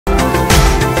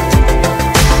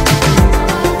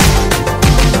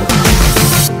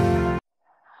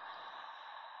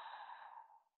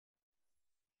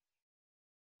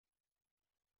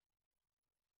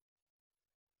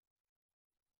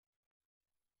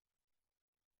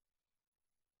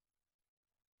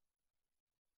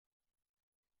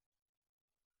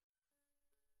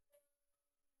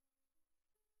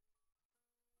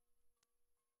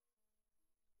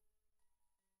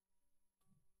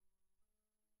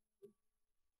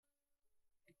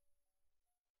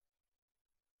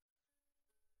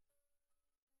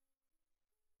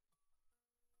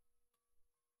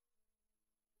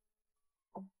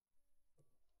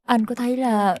Anh có thấy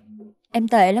là em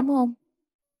tệ lắm không?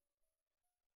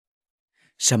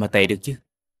 Sao mà tệ được chứ?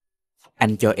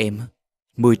 Anh cho em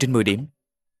 10 trên 10 điểm.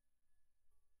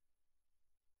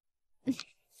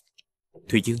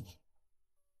 Thùy Dương.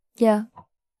 Dạ.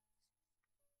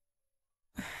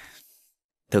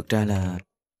 Thực ra là...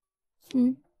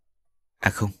 À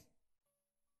không.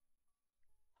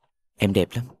 Em đẹp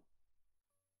lắm.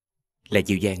 Là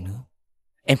dịu dàng nữa.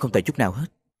 Em không tệ chút nào hết.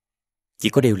 Chỉ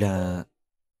có điều là...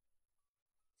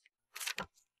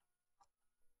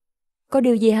 Có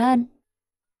điều gì hả anh?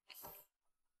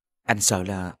 Anh sợ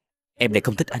là em lại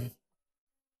không thích anh.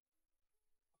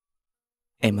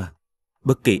 Em à,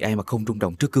 bất kỳ ai mà không rung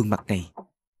động trước gương mặt này,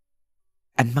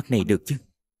 ánh mắt này được chứ?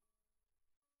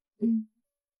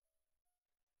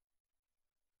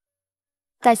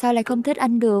 Tại sao lại không thích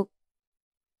anh được?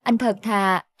 Anh thật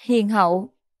thà, hiền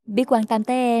hậu, biết quan tâm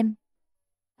tới em.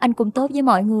 Anh cũng tốt với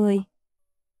mọi người.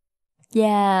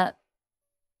 Và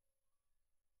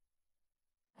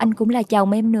anh cũng là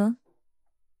chồng em nữa.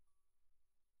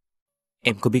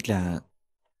 Em có biết là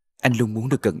anh luôn muốn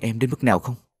được gần em đến mức nào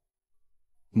không?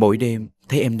 Mỗi đêm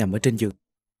thấy em nằm ở trên giường,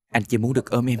 anh chỉ muốn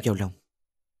được ôm em vào lòng,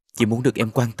 chỉ muốn được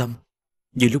em quan tâm,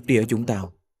 như lúc đi ở Vũng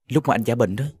Tàu, lúc mà anh giả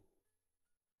bệnh đó.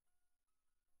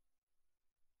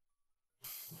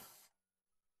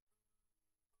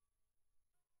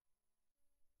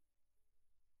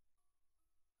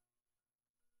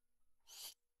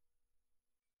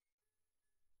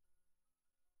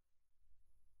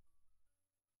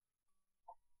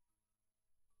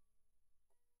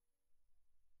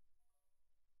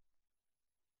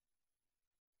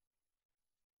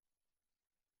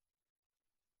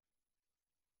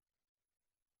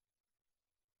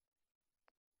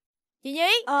 Chị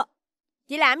Nhi,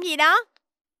 chị làm gì đó?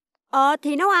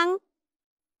 Thì nấu ăn.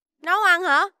 Nấu ăn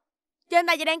hả? Trên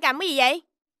tay chị đang cầm cái gì vậy?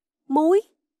 Muối.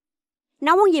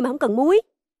 Nấu món gì mà không cần muối.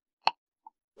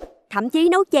 Thậm chí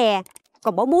nấu chè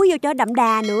còn bỏ muối vô cho đậm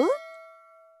đà nữa.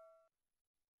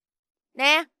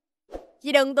 Nè,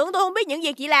 chị đừng tưởng tôi không biết những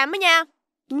việc chị làm đó nha.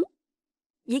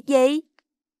 Việc gì?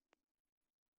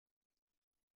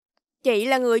 Chị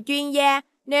là người chuyên gia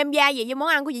nêm gia vị cho món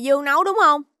ăn của chị Dương nấu đúng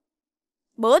không?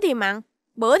 Bữa thì mặn,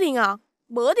 bữa thì ngọt,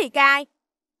 bữa thì cay.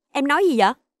 Em nói gì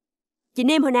vậy? Chị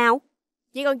nêm hồi nào?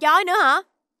 Chị còn chối nữa hả?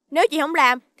 Nếu chị không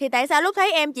làm thì tại sao lúc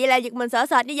thấy em chị lại giật mình sợ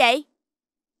sệt như vậy?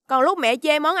 Còn lúc mẹ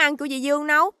chê món ăn của chị Dương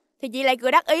nấu thì chị lại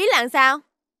cười đắc ý là làm sao?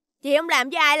 Chị không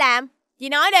làm chứ ai làm? Chị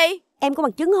nói đi. Em có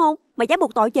bằng chứng không mà dám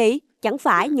buộc tội chị? Chẳng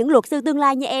phải những luật sư tương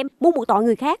lai như em muốn buộc tội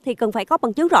người khác thì cần phải có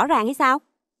bằng chứng rõ ràng hay sao?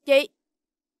 Chị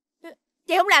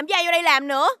không làm chứ ai vô đây làm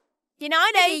nữa? Chị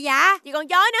nói đi. Cái gì vậy? Chị còn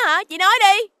chối nữa hả? Chị nói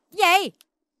đi. Cái gì?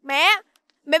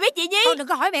 Mẹ biết chị Nhi. Con đừng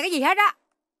có hỏi mẹ cái gì hết á.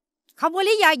 Không có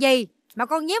lý do gì mà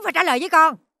con nhím phải trả lời với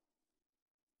con.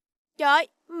 Trời,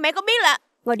 mẹ có biết là...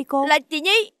 Ngồi đi cô. Là chị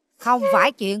Nhi. Không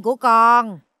phải chuyện của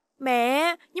con.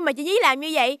 Mẹ, nhưng mà chị Nhi làm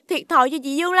như vậy thiệt thòi cho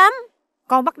chị Dương lắm.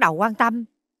 Con bắt đầu quan tâm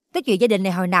tới chuyện gia đình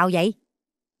này hồi nào vậy?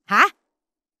 Hả?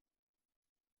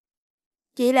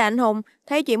 Chỉ là anh Hùng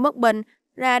thấy chuyện bất bình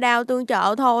ra đao tương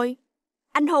trợ thôi.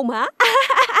 Anh Hùng hả?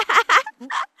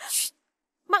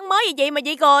 Mắc mới gì chị mà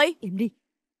chị cười? Im đi.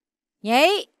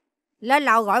 Nhỉ, lên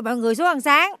lầu gọi mọi người xuống ăn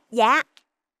sáng. Dạ.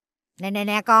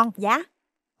 Nè con. Dạ.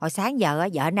 Hồi sáng giờ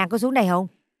vợ anh An có xuống đây không?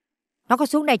 Nó có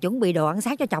xuống đây chuẩn bị đồ ăn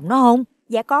sáng cho chồng nó không?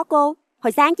 Dạ có cô.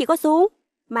 Hồi sáng chị có xuống.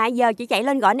 Mà giờ chị chạy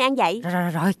lên gọi anh An dậy.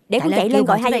 Rồi. Để con chạy lên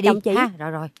gọi hai vợ chồng chị. Ha,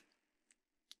 rồi.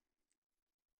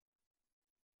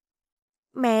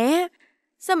 Mẹ,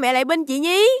 sao mẹ lại binh chị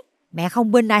Nhi? Mẹ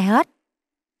không binh ai hết.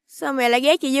 Sao mẹ lại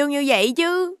ghét chị Dương như vậy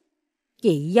chứ?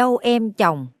 Chị dâu em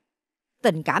chồng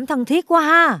tình cảm thân thiết quá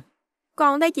ha.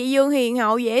 Con thấy chị Dương hiền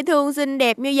hậu, dễ thương, xinh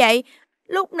đẹp như vậy,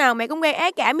 lúc nào mẹ cũng gây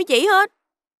ác cảm với chị hết.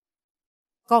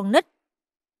 Con nít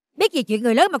biết gì chuyện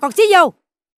người lớn mà con xí vô.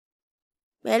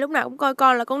 Mẹ lúc nào cũng coi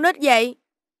con là con nít vậy,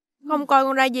 không coi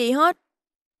con ra gì hết.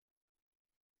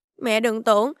 Mẹ đừng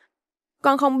tưởng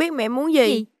con không biết mẹ muốn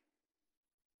gì.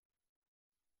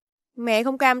 Mẹ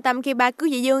không cam tâm khi ba cưới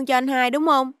chị Dương cho anh hai đúng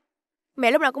không?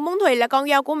 Mẹ lúc nào cũng muốn Thùy là con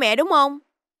dâu của mẹ đúng không?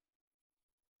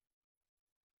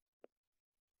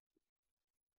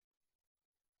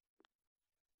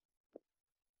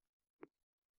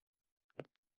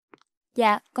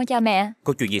 Dạ, con chào mẹ.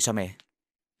 Có chuyện gì sao mẹ?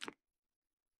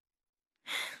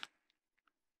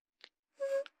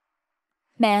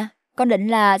 Mẹ, con định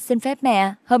là xin phép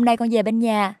mẹ hôm nay con về bên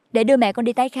nhà để đưa mẹ con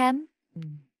đi tái khám.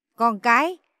 Con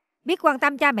cái biết quan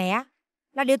tâm cha mẹ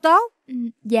là điều tốt.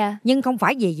 Dạ. Nhưng không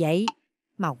phải vì vậy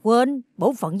mà quên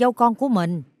bổn phận dâu con của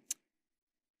mình.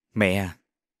 Mẹ à,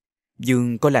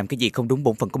 Dương có làm cái gì không đúng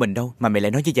bổn phận của mình đâu mà mẹ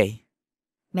lại nói như vậy.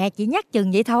 Mẹ chỉ nhắc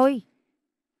chừng vậy thôi.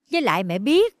 Với lại mẹ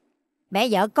biết Mẹ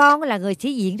vợ con là người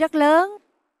sĩ diện rất lớn,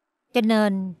 cho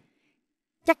nên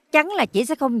chắc chắn là chị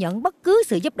sẽ không nhận bất cứ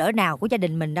sự giúp đỡ nào của gia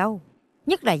đình mình đâu.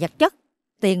 Nhất là vật chất,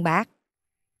 tiền bạc.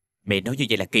 Mẹ nói như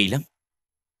vậy là kỳ lắm.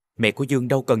 Mẹ của Dương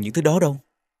đâu cần những thứ đó đâu.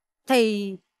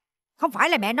 Thì không phải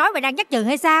là mẹ nói mẹ đang nhắc chừng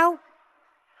hay sao?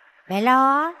 Mẹ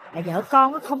lo là vợ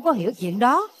con không có hiểu chuyện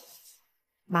đó,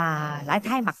 mà lại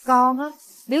thay mặt con á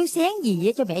biếu xén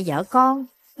gì cho mẹ vợ con.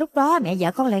 Lúc đó mẹ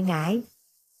vợ con lại ngại.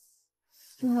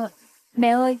 Mẹ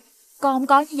ơi, con không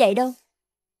có như vậy đâu.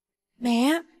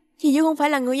 Mẹ, chị Dương không phải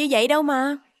là người như vậy đâu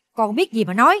mà. Con biết gì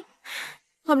mà nói.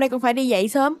 Hôm nay con phải đi dậy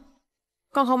sớm.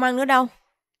 Con không ăn nữa đâu.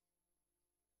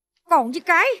 Còn với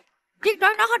cái biết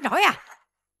nói nó hết nổi à?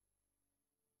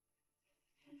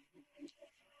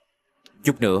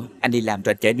 Chút nữa anh đi làm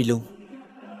rồi anh chở em đi luôn.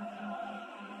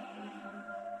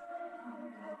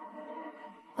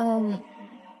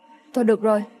 Thôi được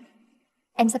rồi,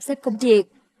 em sắp xếp công việc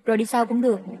rồi đi sau cũng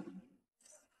được.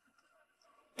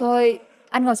 Thôi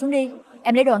anh ngồi xuống đi,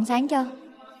 em lấy đồ ăn sáng cho.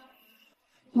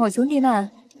 Ngồi xuống đi mà.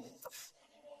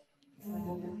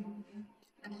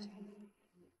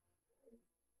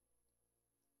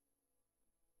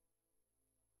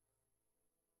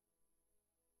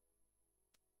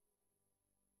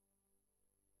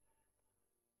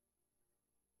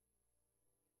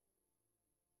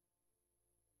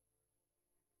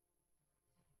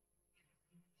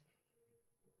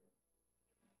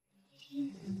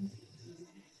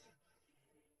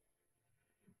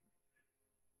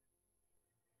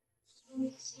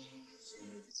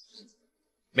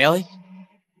 Mẹ ơi!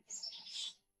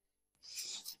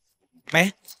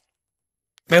 Mẹ!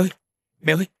 Mẹ ơi!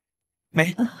 Mẹ ơi!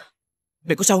 Mẹ!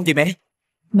 Mẹ có sao không vậy mẹ?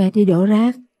 Mẹ đi đổ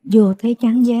rác, vô thấy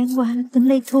chán dán quá, tính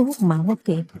lấy thuốc mà không có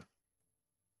kịp.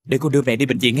 Để con đưa mẹ đi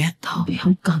bệnh viện nha. Thôi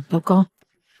không cần đâu con.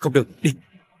 Không được, đi.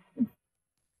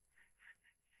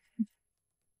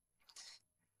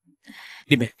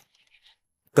 Đi mẹ.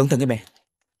 Cẩn thận nghe mẹ.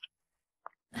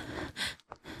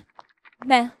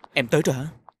 Mẹ, Em tới rồi hả?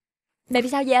 mẹ bị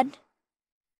sao vậy anh?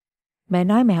 Mẹ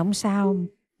nói mẹ không sao,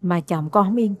 mà chồng con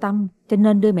không yên tâm, cho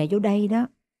nên đưa mẹ vô đây đó.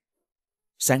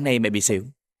 Sáng nay mẹ bị xỉu.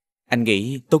 Anh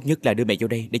nghĩ tốt nhất là đưa mẹ vô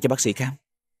đây để cho bác sĩ khám.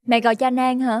 Mẹ gọi cho anh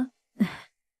An hả?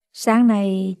 Sáng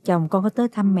nay chồng con có tới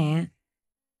thăm mẹ,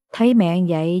 thấy mẹ như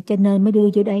vậy cho nên mới đưa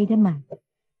vô đây đó mà.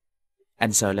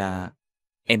 Anh sợ là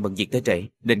em bận việc tới trễ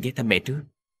nên ghé thăm mẹ trước.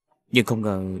 Nhưng không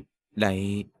ngờ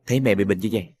lại thấy mẹ bị bệnh như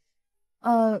vậy.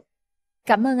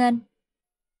 Cảm ơn anh.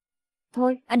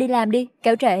 Thôi anh đi làm đi,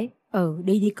 kẻo trễ.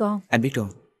 Đi đi con. Anh biết rồi.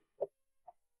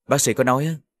 Bác sĩ có nói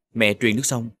á, mẹ truyền nước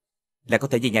xong là có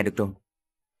thể về nhà được rồi.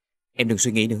 Em đừng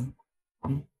suy nghĩ nữa.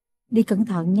 Đi cẩn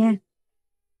thận nha.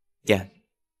 Dạ.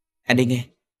 Anh đi nghe.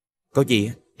 Có gì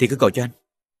á thì cứ gọi cho anh.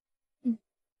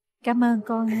 Cảm ơn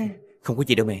con nha. Không có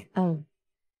gì đâu mẹ.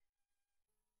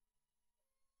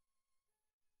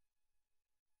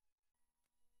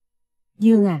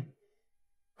 Dương à,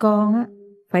 con á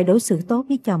phải đối xử tốt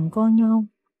với chồng con nha không?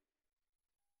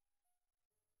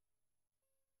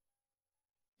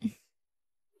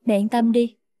 Mẹ yên tâm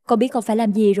đi, con biết con phải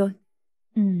làm gì rồi.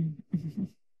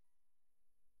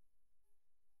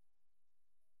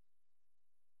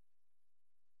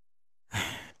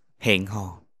 Hẹn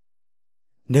hò,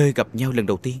 nơi gặp nhau lần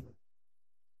đầu tiên.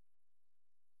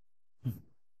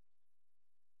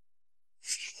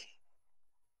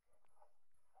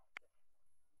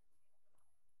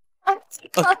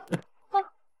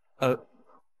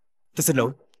 Tôi xin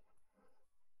lỗi.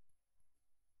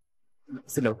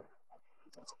 Xin lỗi.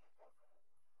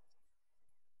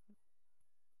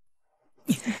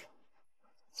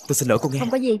 Tôi xin lỗi cô nghe.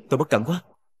 Không có gì. Tôi bất cẩn quá.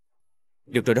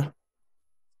 Được rồi đó.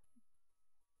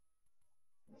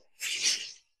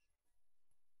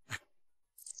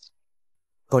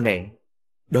 Có lẽ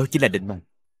đó chính là định mệnh.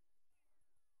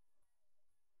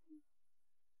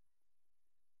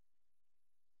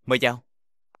 Mời chào.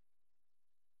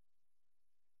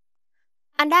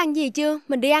 Anh đã ăn gì chưa?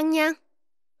 Mình đi ăn nha.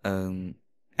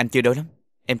 Anh chưa đói lắm.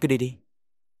 Em cứ đi đi.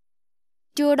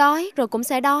 Chưa đói rồi cũng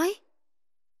sẽ đói.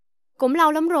 Cũng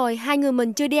lâu lắm rồi hai người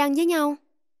mình chưa đi ăn với nhau.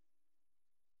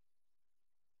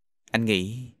 Anh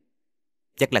nghĩ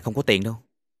chắc là không có tiền đâu.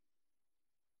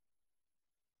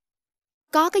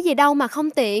 Có cái gì đâu mà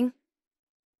không tiện.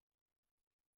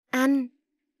 Anh,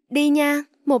 đi nha,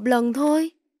 một lần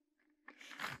thôi.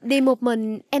 Đi một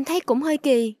mình em thấy cũng hơi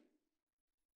kỳ.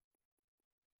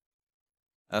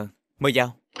 Mời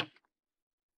vào.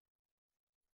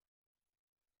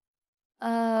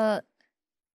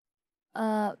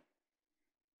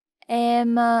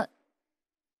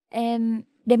 Em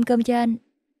đem cơm cho anh.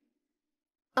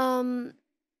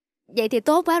 Vậy thì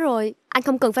tốt quá rồi. Anh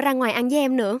không cần phải ra ngoài ăn với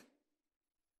em nữa.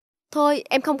 Thôi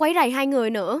em không quấy rầy hai người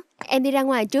nữa. Em đi ra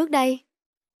ngoài trước đây.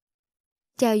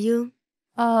 Chào Dương.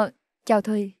 Chào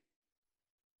Thùy.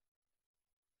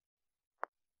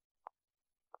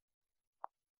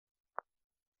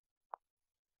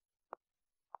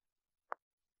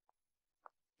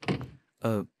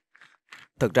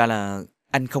 Thật ra là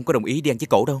anh không có đồng ý đi ăn cháy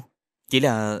cổ đâu. Chỉ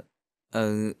là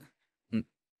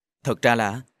thật ra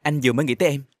là anh vừa mới nghĩ tới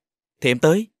em thì em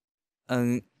tới.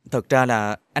 Thật ra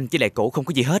là anh với lại cổ không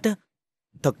có gì hết á.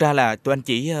 Thật ra là tụi anh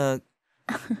chỉ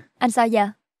Anh sao giờ?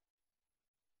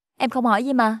 Em không hỏi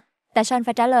gì mà. Tại sao anh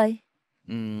phải trả lời?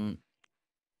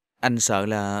 anh sợ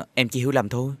là em chỉ hiểu lầm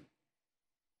thôi.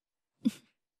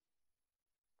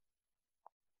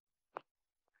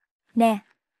 Nè,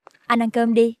 anh ăn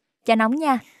cơm đi, cho nóng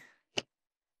nha.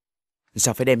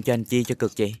 Sao phải đem cho anh chi cho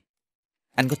cực vậy?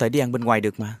 Anh có thể đi ăn bên ngoài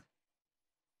được mà.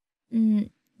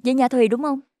 Với Nhã Thùy đúng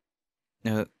không?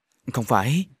 Không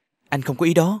phải, anh không có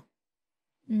ý đó.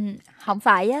 Không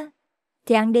phải á,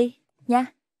 thì ăn đi, nha.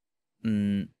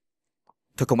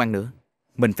 Thôi không ăn nữa,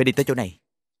 mình phải đi tới chỗ này.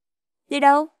 Đi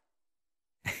đâu?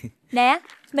 Nè,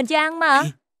 mình chưa ăn mà.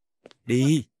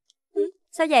 Đi.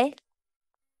 Sao vậy?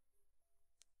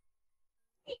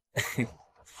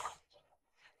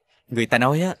 Người ta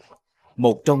nói á,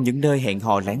 một trong những nơi hẹn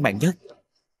hò lãng mạn nhất,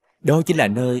 đó chính là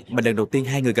nơi mà lần đầu tiên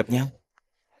hai người gặp nhau.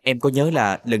 Em có nhớ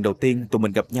là lần đầu tiên tụi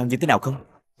mình gặp nhau như thế nào không?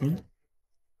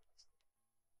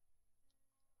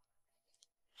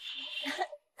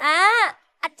 À,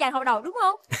 anh chàng học đầu đúng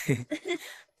không?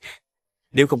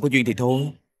 Nếu không có duyên thì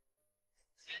thôi.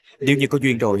 Nếu như có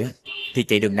duyên rồi á, thì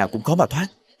chạy đường nào cũng khó mà thoát.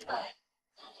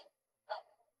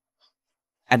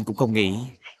 Anh cũng không nghĩ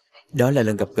đó là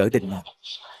lần gặp gỡ định mệnh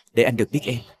để anh được biết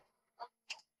em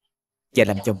và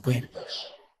làm chồng của em.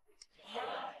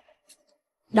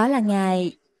 Đó là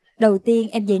ngày đầu tiên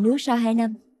em về nước sau 2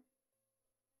 năm.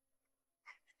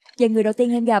 Và người đầu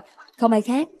tiên em gặp không ai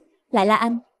khác, lại là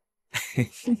anh.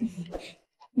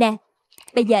 Nè,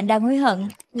 bây giờ anh đang hối hận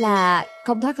là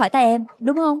không thoát khỏi tay em,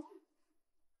 đúng không?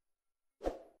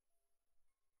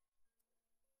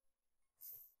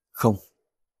 Không.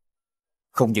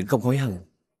 Không những không hối hận,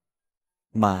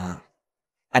 mà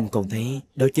anh còn thấy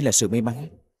đó chính là sự may mắn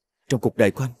trong cuộc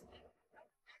đời của anh.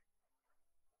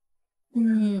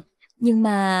 Nhưng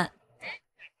mà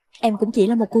em cũng chỉ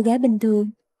là một cô gái bình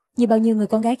thường như bao nhiêu người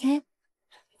con gái khác.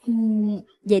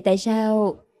 Vậy tại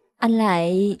sao anh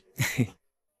lại...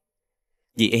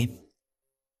 Vì em.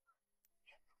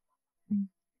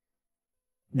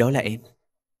 Đó là em.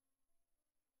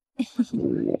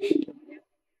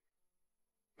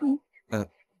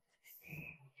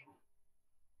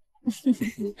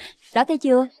 Đó thấy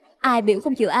chưa? Ai biểu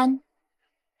không chịu ăn.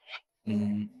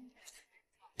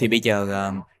 Thì bây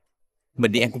giờ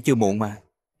mình đi ăn cũng chưa muộn mà.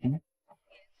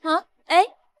 Hả? Ê,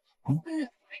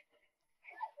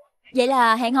 vậy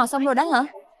là hẹn hò xong rồi đó hả?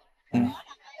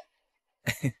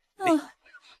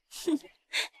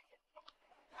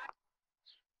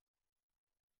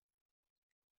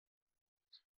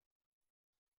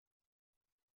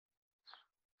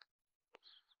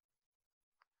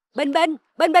 Bên.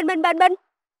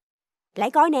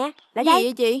 Lại coi nè, lại Gì đây.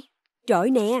 vậy chị? Trời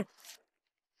nè,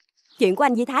 chuyện của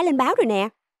anh Duy Thái lên báo rồi nè.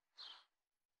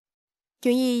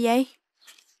 Chuyện gì vậy?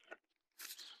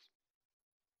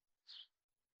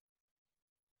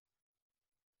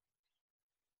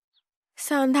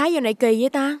 Sao anh Thái giờ này kỳ vậy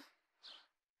ta?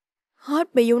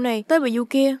 Hết bị vụ này tới bị vụ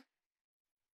kia.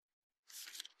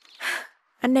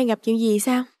 Anh đang gặp chuyện gì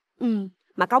sao?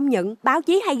 Mà công nhận báo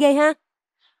chí hay ghê ha.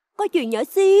 Có chuyện nhỏ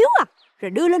xíu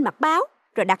rồi đưa lên mặt báo,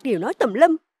 rồi đặt điều nói tùm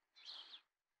lum.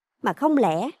 Mà không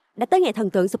lẽ đã tới ngày thần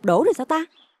tượng sụp đổ rồi sao ta?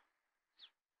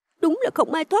 Đúng là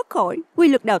không ai thoát khỏi quy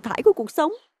luật đào thải của cuộc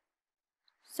sống.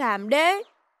 Xàm đế.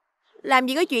 Làm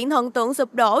gì có chuyện thần tượng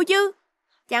sụp đổ chứ.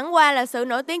 Chẳng qua là sự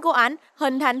nổi tiếng của ảnh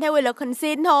hình thành theo quy luật hình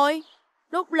sin thôi.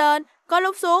 Lúc lên, có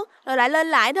lúc xuống, rồi lại lên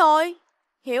lại thôi.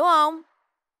 Hiểu không?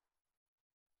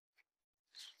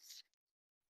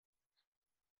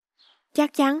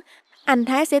 Chắc chắn anh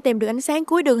Thái sẽ tìm được ánh sáng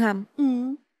cuối đường hầm.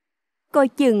 Coi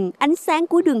chừng ánh sáng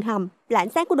cuối đường hầm là ánh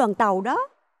sáng của đoàn tàu đó.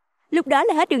 Lúc đó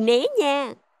là hết đường né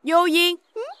nha. Vô duyên.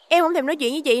 Em không thèm nói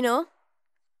chuyện với chị nữa.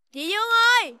 Chị Dương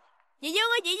ơi! Chị Dương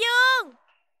ơi, chị Dương!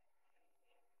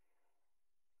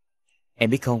 Em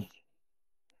biết không,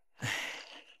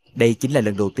 đây chính là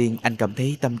lần đầu tiên anh cảm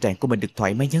thấy tâm trạng của mình được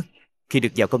thoải mái nhất khi được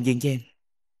vào công viên với em.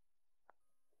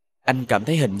 Anh cảm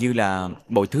thấy hình như là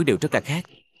mọi thứ đều rất là khác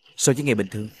so với ngày bình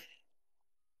thường.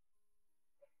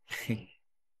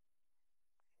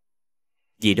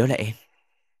 Vì đó là em.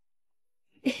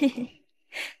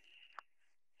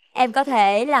 Em có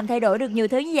thể làm thay đổi được nhiều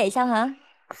thứ như vậy sao hả?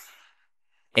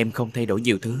 Em không thay đổi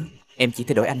nhiều thứ, em chỉ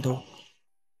thay đổi anh thôi.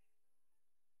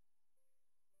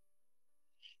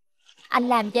 Anh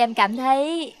làm cho em cảm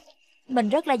thấy mình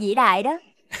rất là vĩ đại đó.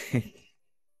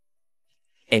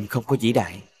 Em không có vĩ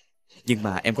đại, nhưng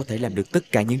mà em có thể làm được tất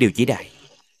cả những điều vĩ đại.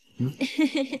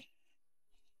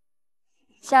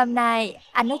 Sao hôm nay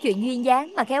anh nói chuyện duyên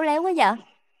dáng mà khéo léo quá vậy?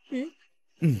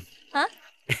 Hả?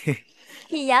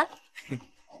 Gì vậy?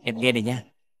 Em nghe này nha.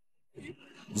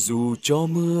 Dù cho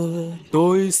mưa,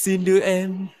 tôi xin đưa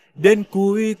em đến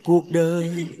cuối cuộc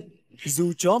đời.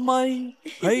 Dù cho mây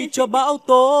hay cho bão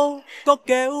tố có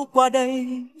kéo qua đây.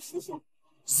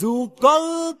 Dù có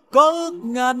ước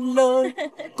ngàn lời,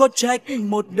 có trách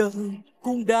một đời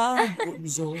cũng đã muộn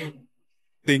rồi.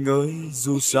 Tình ơi,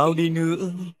 dù sao đi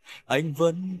nữa, anh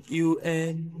vẫn yêu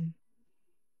em.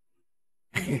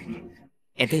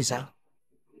 Em thấy sao?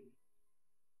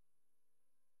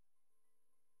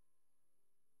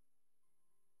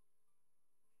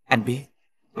 Anh biết,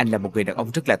 anh là một người đàn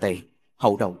ông rất là tệ,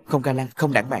 hậu đậu, không ga lăng,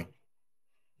 không đảng bạn.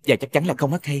 Và chắc chắn là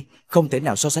không hát hay, không thể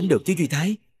nào so sánh được với Duy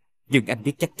Thái. Nhưng anh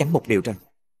biết chắc chắn một điều rằng,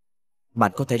 mà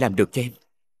anh có thể làm được cho em,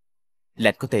 là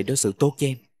anh có thể đối xử tốt với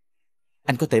em.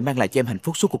 Anh có thể mang lại cho em hạnh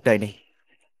phúc suốt cuộc đời này.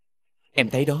 Em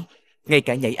thấy đó, ngay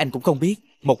cả nhảy anh cũng không biết,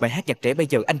 một bài hát nhạc trẻ bây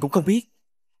giờ anh cũng không biết.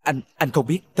 Anh không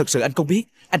biết, thật sự anh không biết.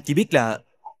 Anh chỉ biết là...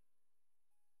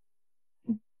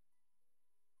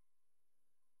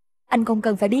 Anh không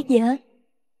cần phải biết gì hết.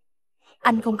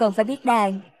 Anh không cần phải biết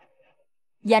đàn.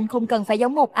 Và anh không cần phải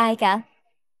giống một ai cả.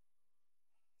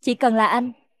 Chỉ cần là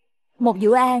anh, một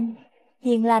Vũ An,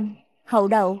 hiền lành, hậu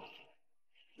đậu.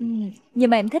 Nhưng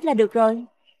mà em thích là được rồi.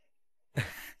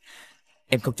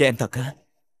 Em không cho em thật hả?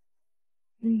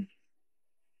 Ừ.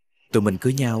 Tụi mình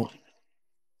cưới nhau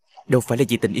đâu phải là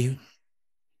vì tình yêu.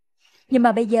 Nhưng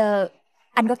mà bây giờ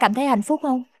anh có cảm thấy hạnh phúc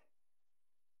không?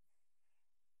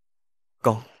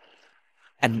 Có.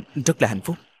 Anh rất là hạnh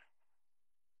phúc.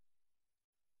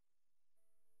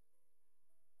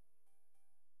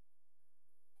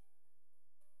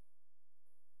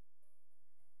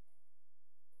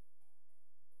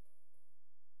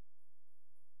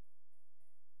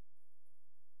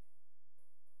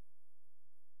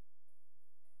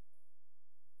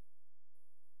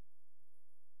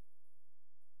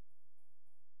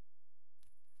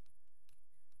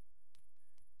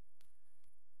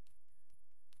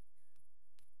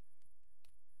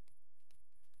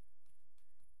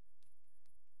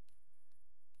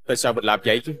 Tại sao mình làm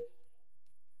vậy chứ?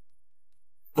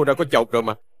 Cô đã có chồng rồi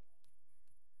mà.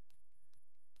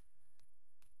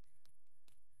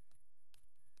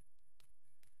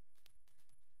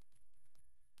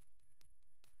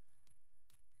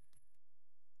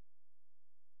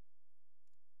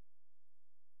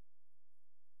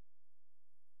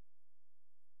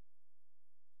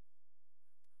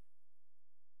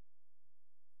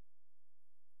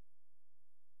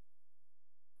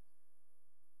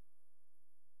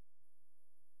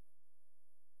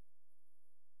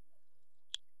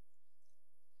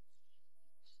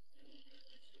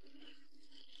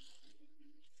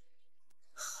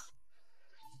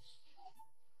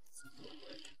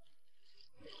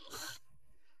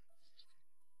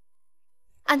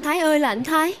 Anh Thái ơi là anh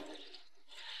Thái.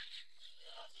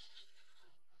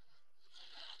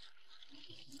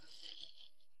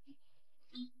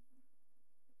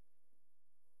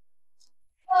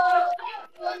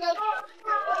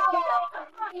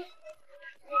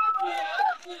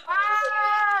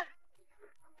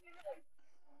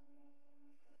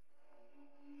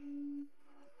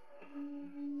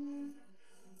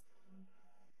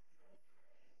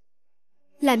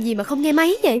 Làm gì mà không nghe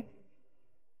máy vậy?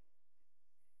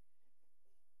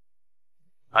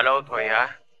 Alo Thùy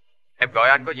hả? Em gọi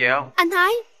anh có gì không? Anh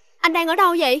Thái, anh đang ở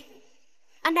đâu vậy?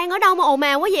 Anh đang ở đâu mà ồn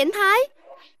ào quá vậy anh Thái?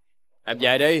 Em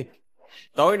về đi.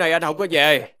 Tối nay anh không có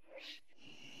về.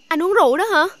 Anh uống rượu đó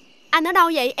hả? Anh ở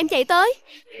đâu vậy? Em chạy tới.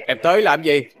 Em tới làm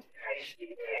gì?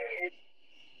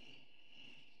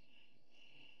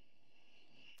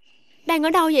 Đang ở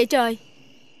đâu vậy trời?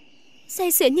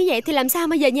 Say xỉn như vậy thì làm sao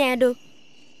mà về nhà được?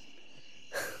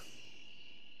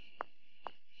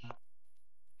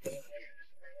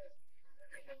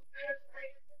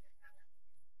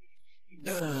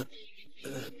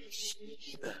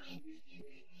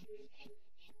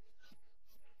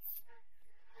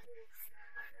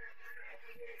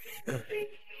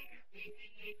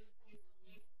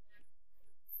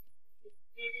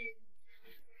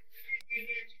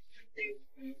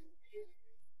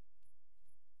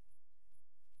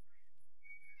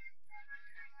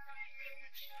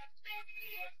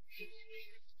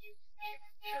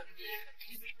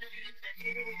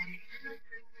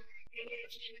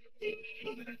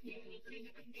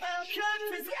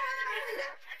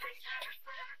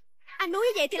 Anh muốn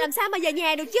như vậy thì làm sao mà về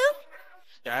nhà được chứ?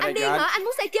 Anh điên hả? Anh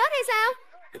muốn say chết hay sao?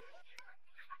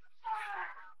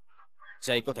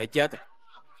 Say có thể chết.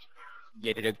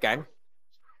 Vậy thì đừng cản.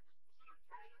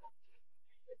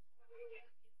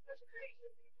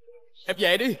 Em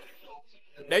về đi,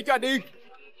 để cho anh điên.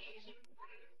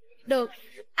 Được.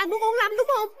 Anh muốn uống lắm đúng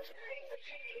không?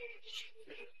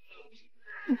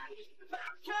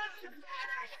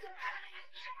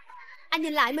 Anh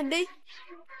nhìn lại mình đi.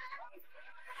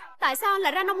 Tại sao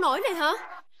lại ra nông nổi này hả?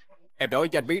 Em nói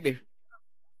cho anh biết đi.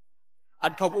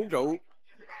 Anh không uống rượu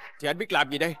thì anh biết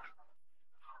làm gì đây?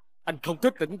 Anh không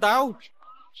thích tỉnh táo.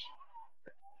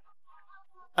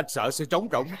 Anh sợ sự trống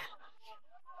rỗng.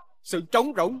 Sự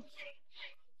trống rỗng.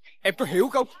 Em có hiểu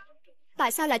không?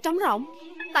 Tại sao lại trống rỗng?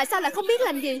 Tại sao lại không biết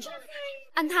làm gì?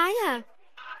 Anh Thái à,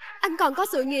 anh còn có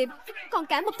sự nghiệp, còn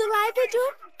cả một tương lai phía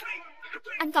trước.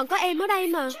 Anh còn có em ở đây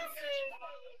mà.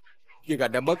 Nhưng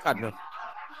anh đã mất anh rồi.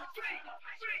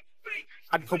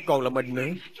 Anh không còn là mình nữa.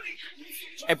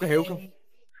 Em có hiểu không?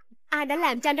 Ai đã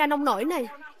làm cho anh ra nông nổi này?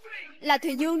 Là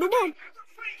Thùy Dương đúng không?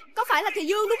 Có phải là Thùy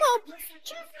Dương đúng không?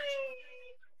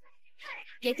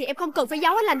 Vậy thì em không cần phải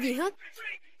giấu anh làm gì hết.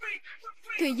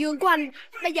 Thùy Dương của anh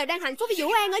bây giờ đang hạnh phúc với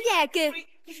Vũ An ở nhà kìa.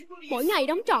 Mỗi ngày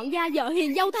đóng trọn vai vợ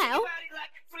hiền dâu thảo.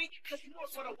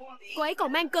 Cô ấy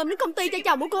còn mang cơm đến công ty cho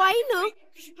chồng của cô ấy nữa.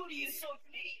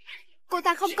 Cô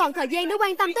ta không còn thời gian để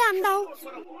quan tâm tới anh đâu.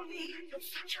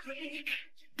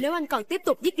 Nếu anh còn tiếp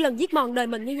tục giết lần giết mòn đời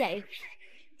mình như vậy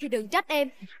thì đừng trách em.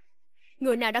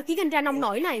 Người nào đã khiến anh ra nông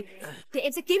nổi này thì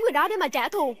em sẽ kiếm người đó để mà trả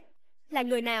thù. Là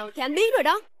người nào thì anh biết rồi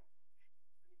đó.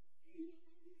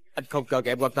 Anh không cần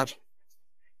em quan tâm.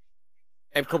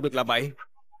 Em không được làm bậy,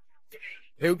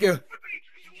 hiểu chưa?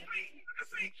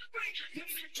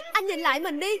 Anh nhìn lại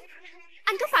mình đi.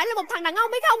 Anh có phải là một thằng đàn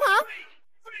ông hay không hả?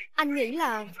 Anh nghĩ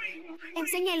là em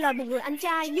sẽ nghe lời một người anh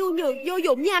trai nhu nhược vô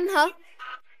dụng như anh hả?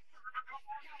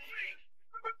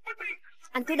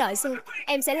 Anh cứ đợi xem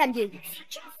em sẽ làm gì.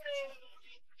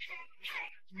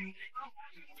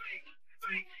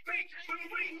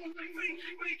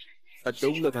 Anh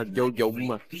đúng là thằng vô dụng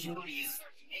mà.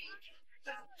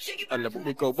 Anh là một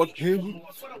đứa con bất hiếu.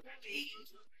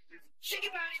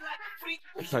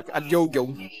 Thật anh vô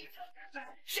dụng.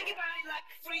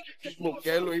 Một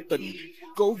kẻ lụy tình,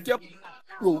 cố chấp,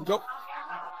 ngu ngốc.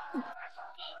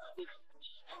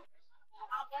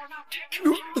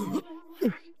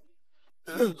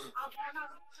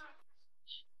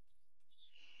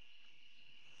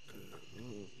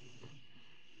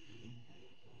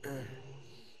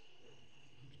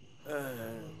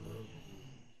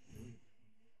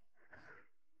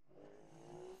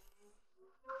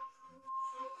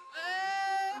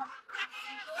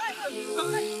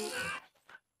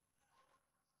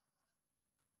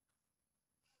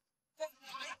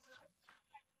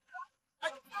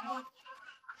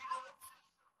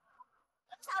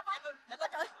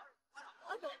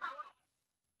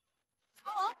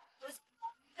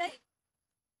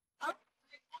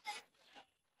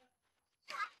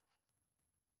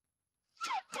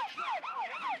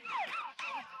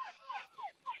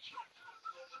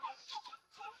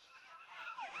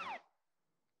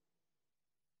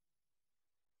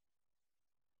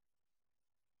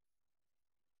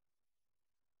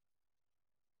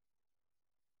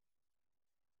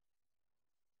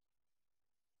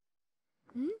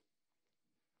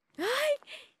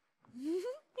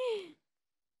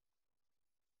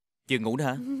 Chưa ngủ nữa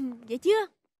hả? Vậy chưa?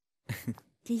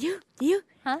 Chị Dương.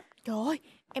 Hả? Trời ơi,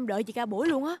 em đợi chị cả buổi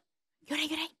luôn á. Vô đây.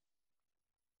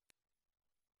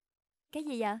 Cái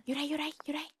gì vậy? Vô đây.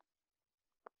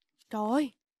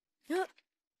 Trời ơi.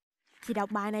 Chị đọc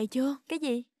bài này chưa? Cái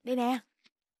gì? Đây nè.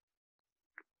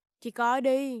 Chị coi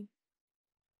đi.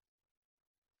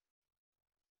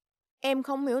 Em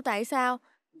không hiểu tại sao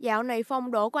dạo này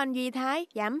phong độ của anh Duy Thái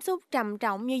giảm sút trầm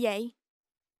trọng như vậy.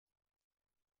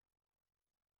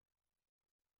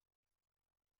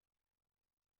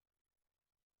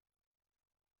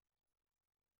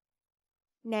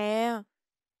 Nè,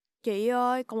 chị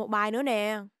ơi, còn một bài nữa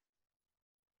nè.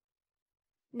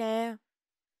 Nè,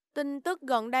 tin tức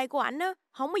gần đây của ảnh á,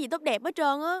 không có gì tốt đẹp hết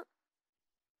trơn á.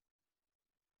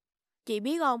 Chị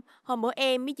biết không, hôm bữa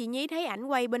em với chị Nhí thấy ảnh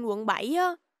quay bên quận 7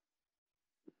 á.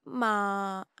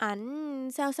 Mà ảnh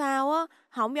sao á,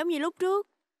 không giống như lúc trước.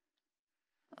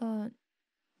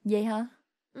 Vậy hả?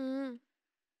 Ừ.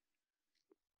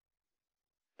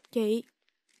 Chị,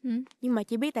 Ừ? nhưng mà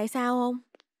chị biết tại sao không?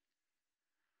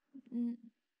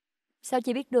 Sao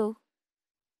chị biết được?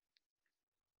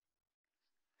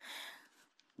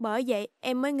 Bởi vậy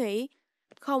em mới nghĩ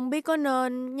Không biết có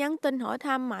nên nhắn tin hỏi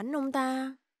thăm ảnh không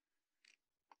ta?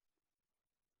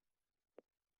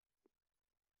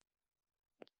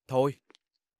 Thôi,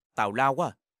 tào lao quá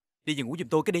à. Đi về ngủ giùm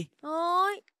tôi cái đi.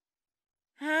 Thôi.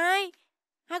 Hai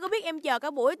có biết em chờ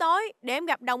cả buổi tối để em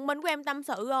gặp đồng minh của em tâm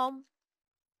sự không?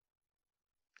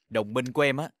 Đồng minh của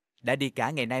em á đã đi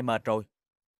cả ngày nay mệt rồi.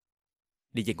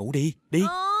 Đi về ngủ đi, đi.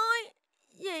 Ôi,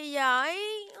 gì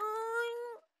vậy? Ôi.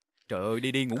 Trời ơi,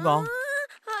 đi đi, ngủ ngon.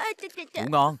 Chà. Ngủ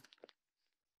ngon.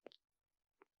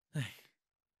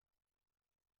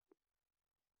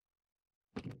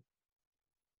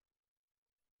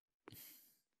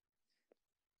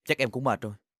 Chắc em cũng mệt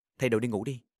rồi. Thay đồ đi ngủ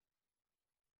đi.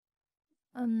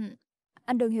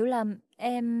 Anh đừng hiểu lầm,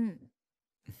 em...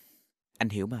 Anh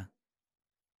hiểu mà.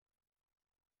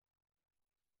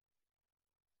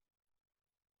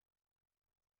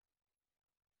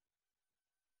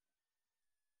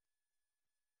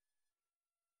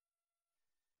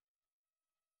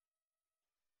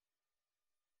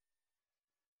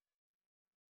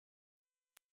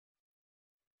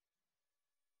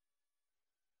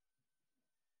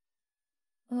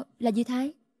 Là Duy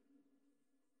Thái.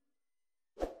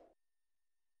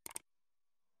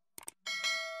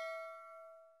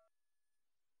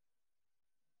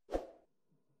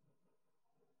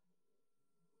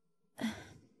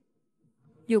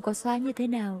 Dù có xóa như thế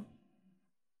nào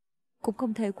cũng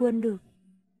không thể quên được.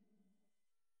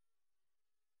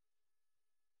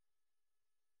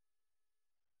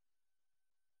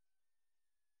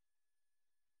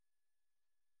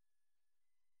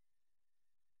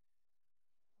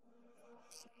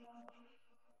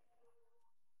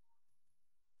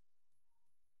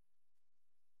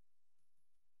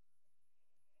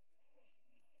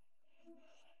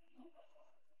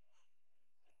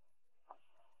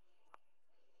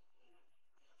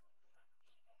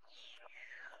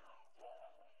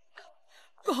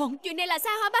 Con, chuyện này là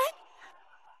sao hả bác?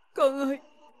 Con ơi,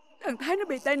 thằng Thái nó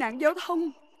bị tai nạn giao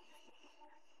thông.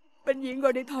 Bệnh viện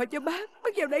gọi điện thoại cho bác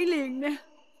vào đây liền nè.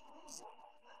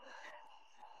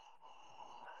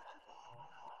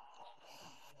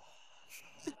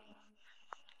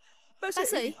 Bác Bác sĩ.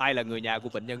 sĩ. Ai là người nhà của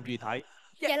bệnh nhân Duy Thái?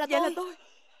 Dạ là Dạ là tôi. tôi.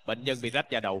 Bệnh nhân bị rách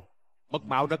da đầu, mất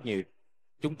máu rất nhiều.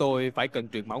 Chúng tôi phải cần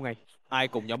truyền máu ngay. Ai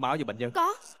cùng nhóm máu với bệnh nhân?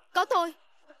 Có tôi.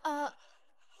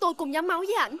 Tôi cùng nhóm máu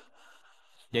với ảnh.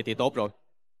 Vậy thì tốt rồi.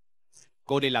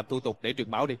 Cô đi làm thủ tục để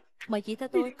truyền máu đi. Mời chị theo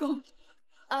Đi tôi. đi con.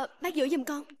 Bác giữ giùm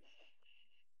con.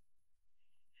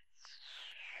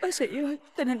 Bác sĩ ơi,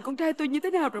 tình hình con trai tôi như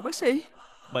thế nào rồi bác sĩ?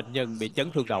 Bệnh nhân bị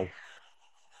chấn thương đầu.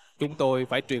 Chúng tôi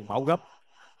phải truyền máu gấp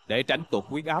để tránh tụt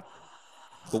huyết áp,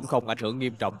 cũng không ảnh hưởng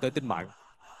nghiêm trọng tới tính mạng.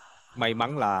 May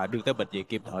mắn là đưa tới bệnh viện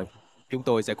kịp thời. Chúng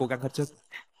tôi sẽ cố gắng hết sức.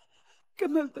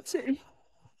 Cảm ơn bác sĩ.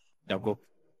 Chào cô.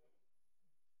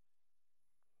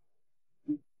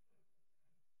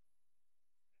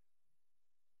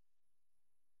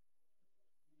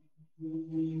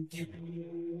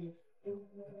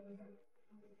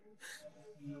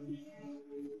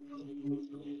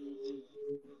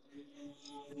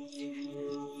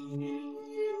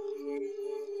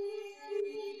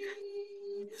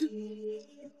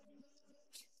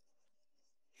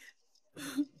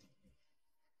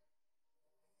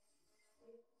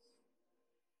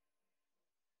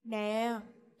 Nè,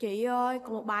 chị ơi,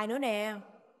 còn một bài nữa nè.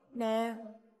 Nè,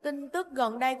 tin tức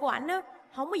gần đây của ảnh á,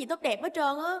 không có gì tốt đẹp hết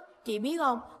trơn á. Chị biết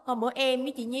không, hôm bữa em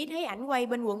với chị Nhí thấy ảnh quay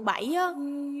bên quận 7 á.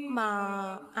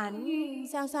 Mà ảnh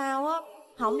sao sao á,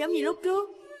 không giống như lúc trước.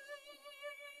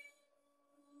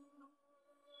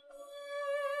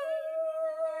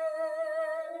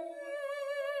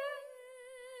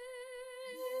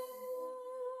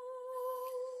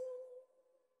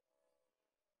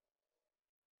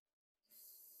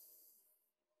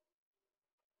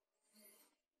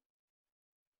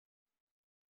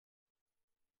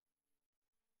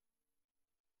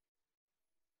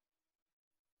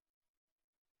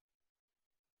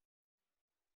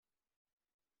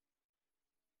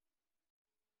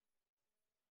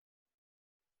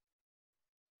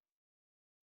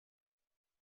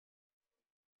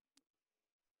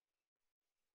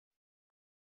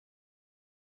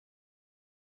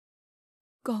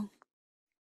 Con.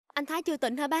 Anh Thái chưa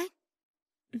tỉnh hả bác?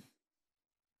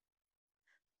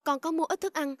 Con có mua ít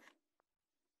thức ăn.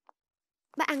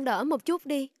 Bác ăn đỡ một chút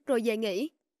đi, rồi về nghỉ.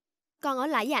 Con ở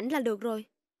lại với ảnh là được rồi.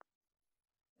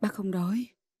 Bác không đói.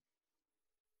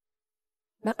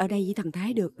 Bác ở đây với thằng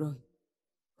Thái được rồi.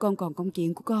 Con còn công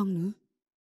chuyện của con nữa.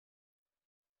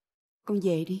 Con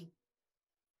về đi.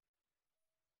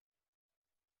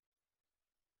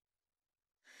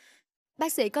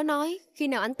 Bác sĩ có nói khi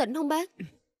nào ảnh tỉnh không bác?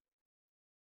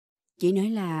 Chỉ nói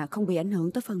là không bị ảnh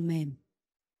hưởng tới phần mềm.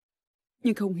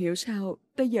 Nhưng không hiểu sao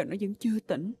tới giờ nó vẫn chưa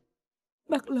tỉnh.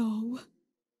 Bác lo quá.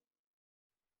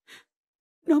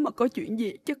 Nó mà có chuyện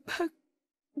gì chắc bác...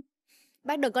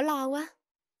 Bác đừng có lo quá.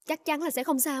 Chắc chắn là sẽ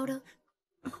không sao đâu.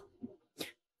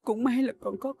 Cũng may là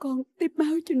còn có con tiếp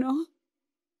máu cho nó.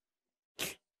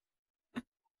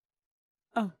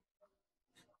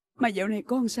 Mà dạo này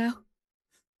con sao?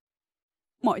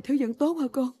 Mọi thứ vẫn tốt hả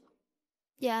con?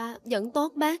 Dạ, vẫn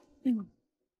tốt bác.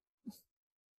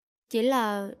 Chỉ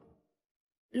là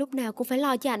lúc nào cũng phải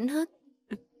lo cho ảnh hết.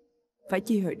 Phải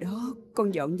chi hồi đó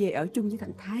con dọn về ở chung với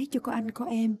thằng Thái cho có anh có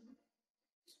em.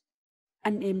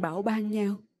 Anh em bảo ban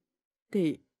nhau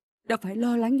thì đâu phải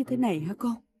lo lắng như thế này hả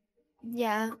con?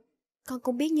 Dạ, con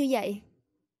cũng biết như vậy.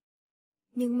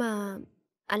 Nhưng mà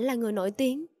ảnh là người nổi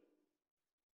tiếng.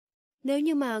 Nếu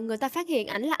như mà người ta phát hiện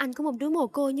ảnh là anh của một đứa mồ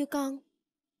côi như con,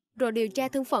 rồi điều tra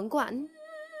thân phận của ảnh,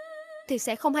 thì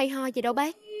sẽ không hay ho gì đâu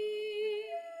bác.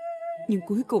 Nhưng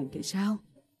cuối cùng thì sao?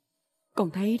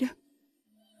 Con thấy đó,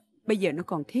 bây giờ nó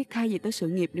còn thiết tha gì tới sự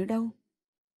nghiệp nữa đâu,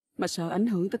 mà sợ ảnh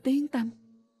hưởng tới tiếng tăm.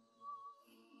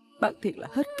 Bác thiệt là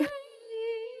hết cách.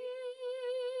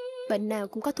 Bệnh nào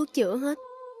cũng có thuốc chữa hết.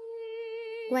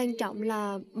 Quan trọng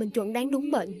là mình chuẩn đoán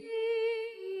đúng bệnh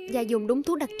và dùng đúng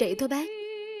thuốc đặc trị thôi bác.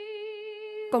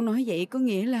 Con nói vậy có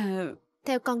nghĩa là...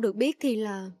 Theo con được biết thì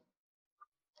là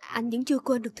anh vẫn chưa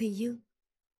quên được Thùy Dương.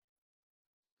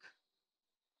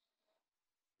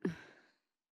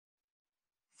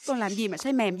 Con làm gì mà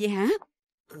say mềm vậy hả?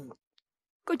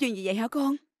 Có chuyện gì vậy hả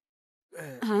con?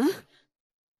 Hả?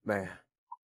 Mẹ.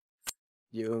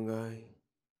 Dương ơi.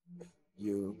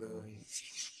 Dương ơi.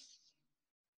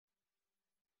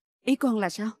 Ý con là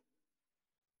sao?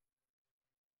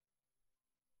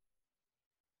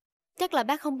 Chắc là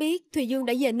bác không biết Thùy Dương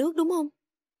đã về nước đúng không?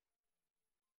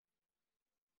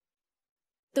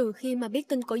 Từ khi mà biết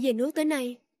tin cổ về nước tới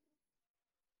nay,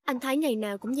 anh thấy ngày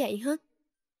nào cũng vậy hết.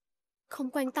 Không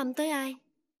quan tâm tới ai,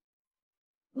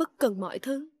 bất cần mọi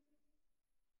thứ.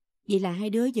 Vậy là hai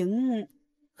đứa vẫn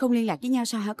không liên lạc với nhau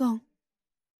sao hả con?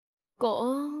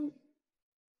 Cổ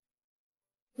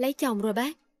lấy chồng rồi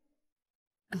bác.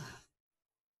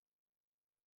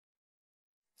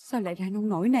 Sao lại ra nông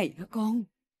nổi này hả con?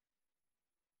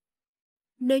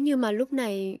 Nếu như mà lúc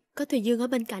này có Thùy Dương ở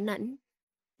bên cạnh ảnh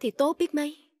thì tốt biết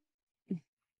mấy.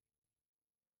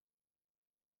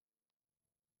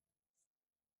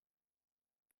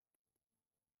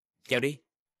 Chào đi.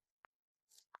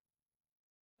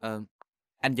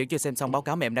 Anh vẫn chưa xem xong báo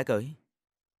cáo mà em đã gửi.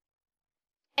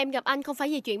 Em gặp anh không phải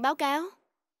vì chuyện báo cáo.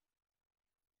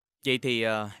 Vậy thì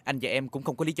anh và em cũng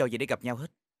không có lý do gì để gặp nhau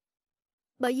hết.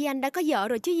 Bởi vì anh đã có vợ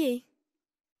rồi chứ gì.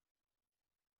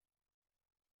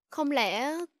 Không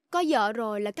lẽ có vợ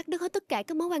rồi là cắt đứt hết tất cả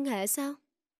các mối quan hệ sao?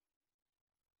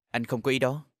 Anh không có ý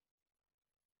đó.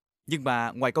 Nhưng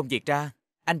mà ngoài công việc ra,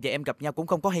 anh và em gặp nhau cũng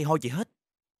không có hay ho gì hết.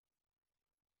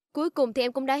 Cuối cùng thì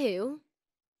em cũng đã hiểu.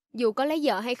 Dù có lấy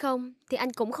vợ hay không thì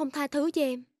anh cũng không tha thứ cho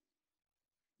em.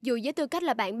 Dù với tư cách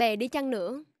là bạn bè đi chăng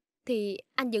nữa thì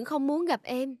anh vẫn không muốn gặp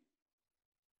em.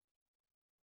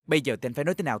 Bây giờ thì anh phải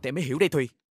nói thế nào thì em mới hiểu đây Thùy.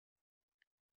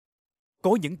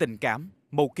 Có những tình cảm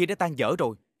một khi đã tan vỡ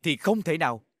rồi thì không thể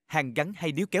nào hàn gắn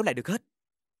hay níu kéo lại được hết.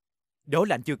 Đó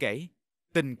là anh chưa kể,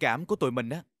 tình cảm của tụi mình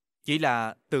á chỉ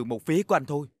là từ một phía của anh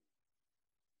thôi.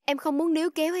 Em không muốn níu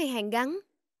kéo hay hàn gắn.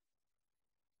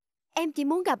 Em chỉ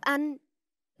muốn gặp anh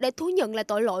để thú nhận lại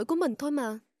tội lỗi của mình thôi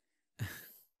mà.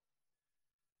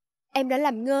 Em đã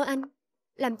làm ngơ anh,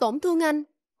 làm tổn thương anh.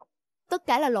 Tất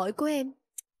cả là lỗi của em.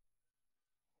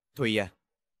 Thùy à,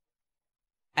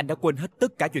 anh đã quên hết tất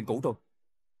cả chuyện cũ rồi.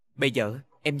 Bây giờ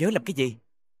em nhớ làm cái gì,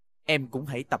 em cũng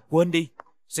hãy tập quên đi,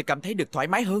 sẽ cảm thấy được thoải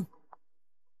mái hơn.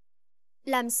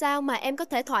 Làm sao mà em có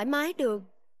thể thoải mái được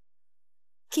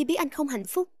khi biết anh không hạnh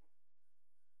phúc?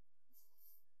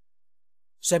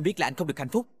 Sao em biết là anh không được hạnh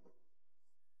phúc?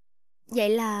 Vậy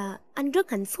là anh rất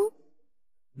hạnh phúc.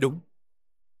 Đúng.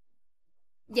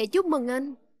 Vậy chúc mừng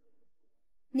anh.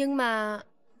 Nhưng mà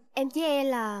em chỉ e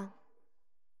là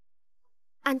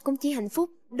anh cũng chỉ hạnh phúc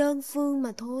đơn phương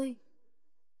mà thôi.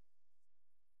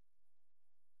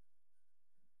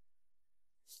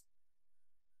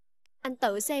 Anh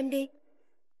tự xem đi.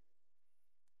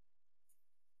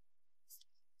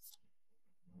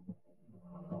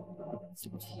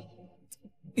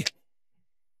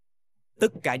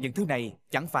 Tất cả những thứ này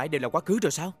chẳng phải đều là quá khứ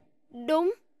rồi sao?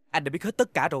 Đúng. Anh đã biết hết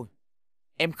tất cả rồi.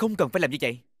 Em không cần phải làm như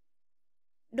vậy.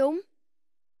 Đúng.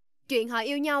 Chuyện họ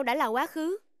yêu nhau đã là quá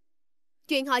khứ.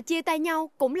 Chuyện họ chia tay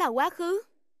nhau cũng là quá khứ.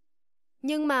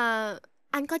 Nhưng mà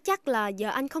anh có chắc là giờ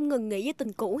anh không ngừng nghĩ với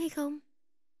tình cũ hay không?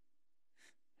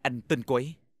 Anh tin cô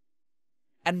ấy.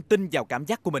 Anh tin vào cảm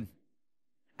giác của mình.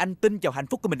 Anh tin vào hạnh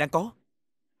phúc của mình đang có.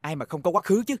 Ai mà không có quá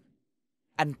khứ chứ.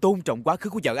 Anh tôn trọng quá khứ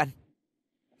của vợ anh.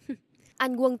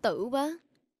 Anh quân tử quá.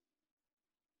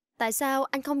 Tại sao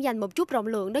anh không dành một chút rộng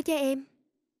lượng đó cho em?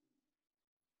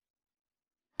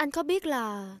 Anh có biết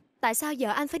là tại sao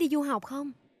vợ anh phải đi du học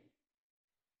không?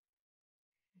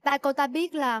 Tại cô ta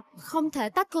biết là không thể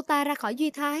tách cô ta ra khỏi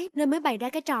Duy Thái nên mới bày ra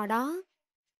cái trò đó.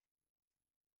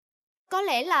 Có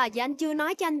lẽ là vì anh chưa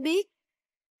nói cho anh biết.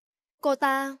 Cô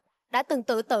ta đã từng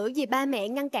tự tử vì ba mẹ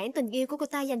ngăn cản tình yêu của cô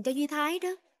ta dành cho Duy Thái đó.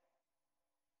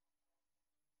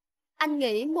 Anh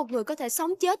nghĩ một người có thể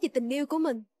sống chết vì tình yêu của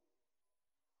mình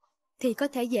thì có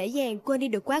thể dễ dàng quên đi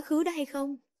được quá khứ đó hay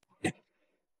không?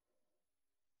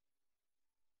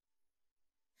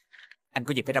 Anh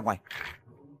có việc phải ra ngoài.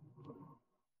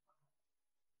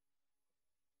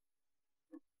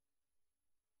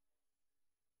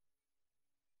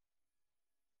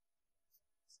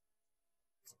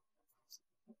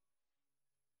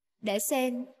 Để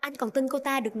xem anh còn tin cô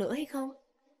ta được nữa hay không?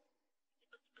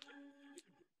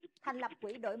 Thành lập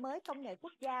quỹ đổi mới công nghệ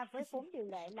quốc gia với vốn điều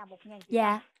lệ là 1.000 triệu.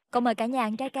 Dạ, con mời cả nhà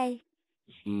ăn trái cây.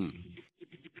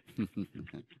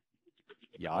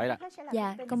 Giỏi đó.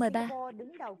 Dạ, con mời ba.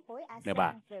 Đứng đầu khối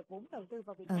ASEAN về vốn đầu tư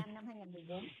vào Việt Nam năm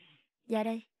 2014. Dạ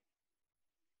đây.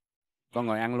 Con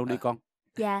ngồi ăn luôn đi con.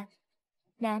 Dạ.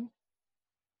 Nè anh.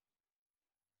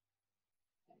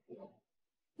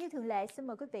 Như thường lệ, xin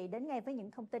mời quý vị đến ngay với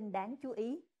những thông tin đáng chú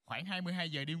ý. Khoảng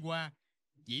 22 giờ đêm qua,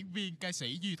 diễn viên ca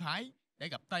sĩ Duy Thái đã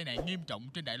gặp tai nạn nghiêm trọng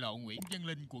trên đại lộ Nguyễn Văn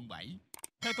Linh, quận 7.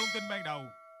 Theo thông tin ban đầu,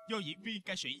 do diễn viên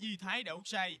ca sĩ Duy Thái đã uống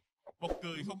say, một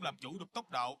người không làm chủ được tốc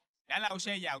độ đã lao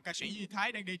xe vào ca sĩ Duy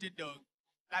Thái đang đi trên đường,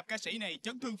 làm ca sĩ này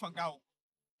chấn thương phần đầu.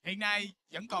 Hiện nay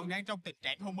vẫn còn đang trong tình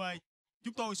trạng hôn mê.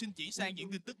 Chúng tôi xin chuyển sang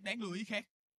những tin tức đáng lưu ý khác.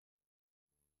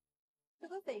 Thưa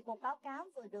quý vị, một báo cáo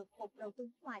vừa được Cục Đầu tư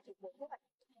nước ngoài thuộc Bộ Kế hoạch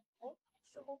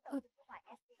số vốn đầu tư nước ngoài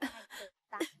FDI từ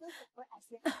 8 nước với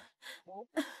ASEAN.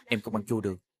 Em không ăn chua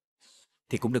được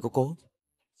thì cũng đừng có cố.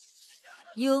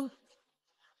 Dương,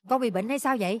 con bị bệnh hay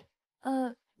sao vậy?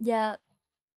 Dạ.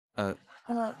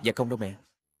 Dạ không đâu mẹ.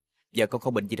 Dạ con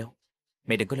không bệnh gì đâu.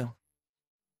 Mẹ đừng có lo.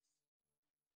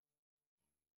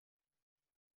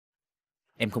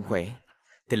 Em không khỏe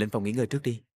thì lên phòng nghỉ ngơi trước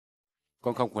đi.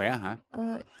 Con không khỏe hả?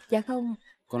 Dạ không.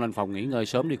 Con lên phòng nghỉ ngơi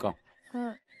sớm đi con.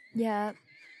 Dạ.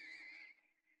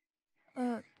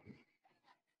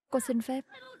 Con xin phép.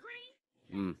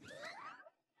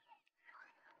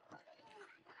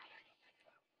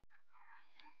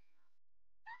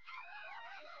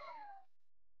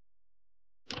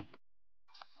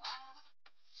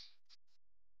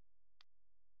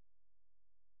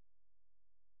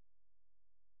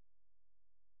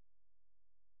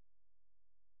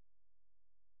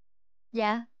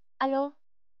 Dạ, alo.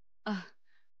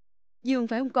 Dương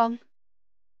phải không con?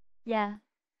 Dạ.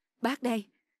 Bác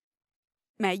đây.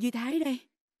 Mẹ Duy Thái đây.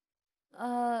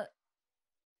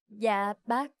 Dạ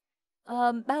bác.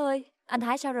 Bác ơi, anh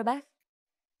Thái sao rồi bác?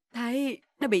 Thái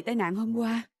nó bị tai nạn hôm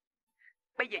qua.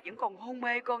 Bây giờ vẫn còn hôn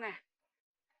mê con à.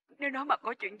 Nếu nó mà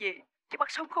có chuyện gì chứ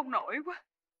bác sống không nổi quá.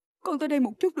 Con tới đây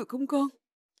một chút được không con?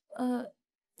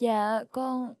 Dạ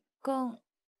con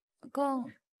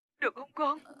Được không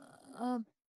con?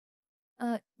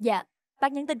 Dạ,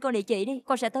 bác nhắn tin con địa chỉ đi,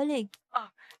 con sẽ tới liền.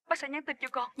 Bác sẽ nhắn tin cho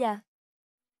con. Dạ.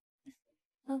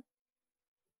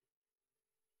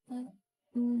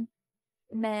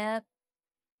 Mẹ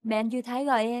anh Duy Thái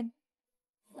gọi em.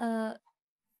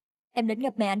 Em đến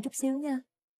gặp mẹ anh chút xíu nha.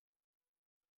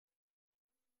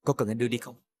 Có cần anh đưa đi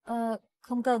không?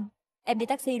 Không cần, em đi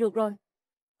taxi được rồi.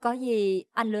 Có gì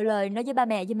anh lựa lời nói với ba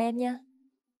mẹ giùm em nha.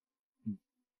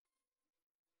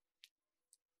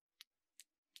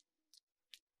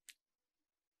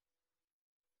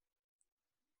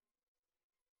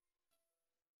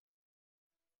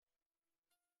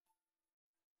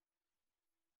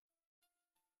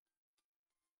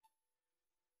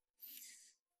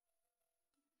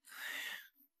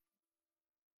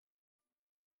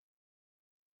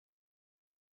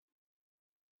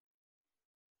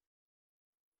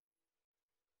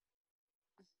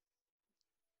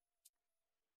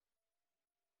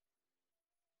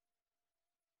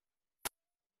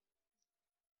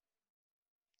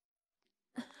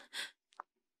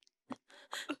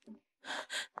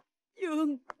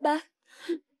 Dương. Bác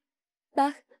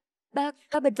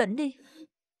bình tĩnh đi.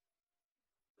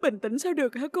 Bình tĩnh sao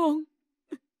được hả con?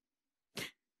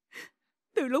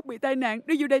 Từ lúc bị tai nạn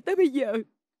đi vô đây tới bây giờ,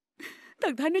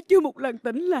 thằng Thái nó chưa một lần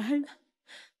tỉnh lại.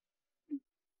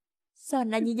 Sao anh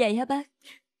lại như vậy hả bác?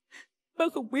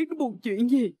 Bác không biết nó buồn chuyện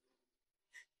gì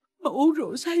mà uống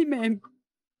rượu say mềm,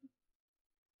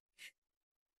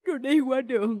 rồi đi qua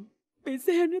đường bị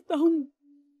xe nó tông.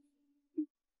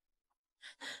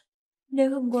 Nếu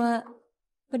hôm qua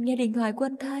mình nghe điện thoại của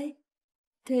anh Thái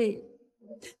thì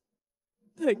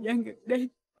Thời gian gần đây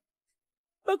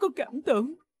bác có cảm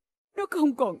tưởng nó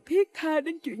không còn thiết tha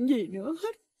đến chuyện gì nữa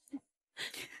hết.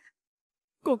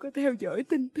 Cô có theo dõi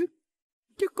tin tức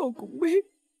chắc cô cũng biết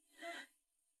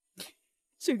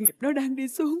sự nghiệp nó đang đi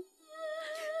xuống,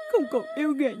 không còn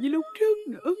yêu nghề như lúc trước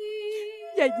nữa.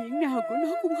 Vai diễn nào của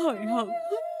nó cũng hời hợt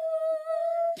hết.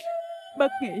 Bác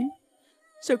nghĩ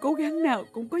sự cố gắng nào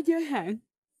cũng có giới hạn.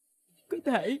 Có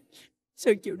thể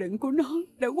sự chịu đựng của nó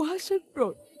đã quá sức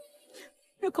rồi,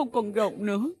 nó không còn gồng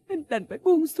nữa nên đành phải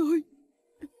buông xuôi.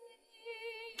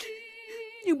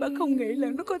 Nhưng bác không nghĩ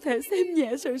là nó có thể xem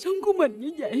nhẹ sự sống của mình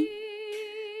như vậy.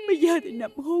 Bây giờ thì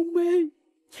nằm hôn mê,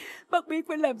 bác biết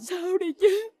phải làm sao đây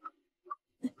chứ.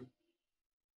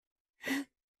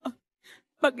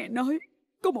 Bác nghe nói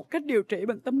có một cách điều trị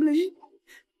bằng tâm lý.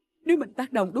 Nếu mình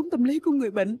tác động đúng tâm lý của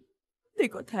người bệnh thì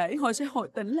có thể họ sẽ hồi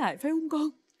tỉnh lại, phải không con?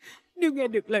 Nếu nghe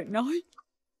được lời nói,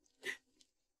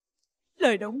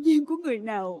 lời động viên của người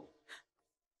nào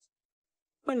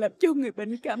mà làm cho người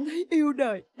bệnh cảm thấy yêu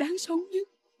đời, đáng sống nhất,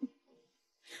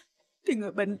 thì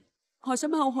người bệnh họ sẽ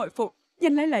mau hồi phục,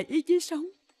 nhanh lấy lại ý chí sống.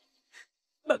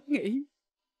 Bác nghĩ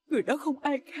người đó không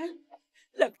ai khác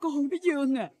là con đó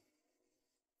Dương à.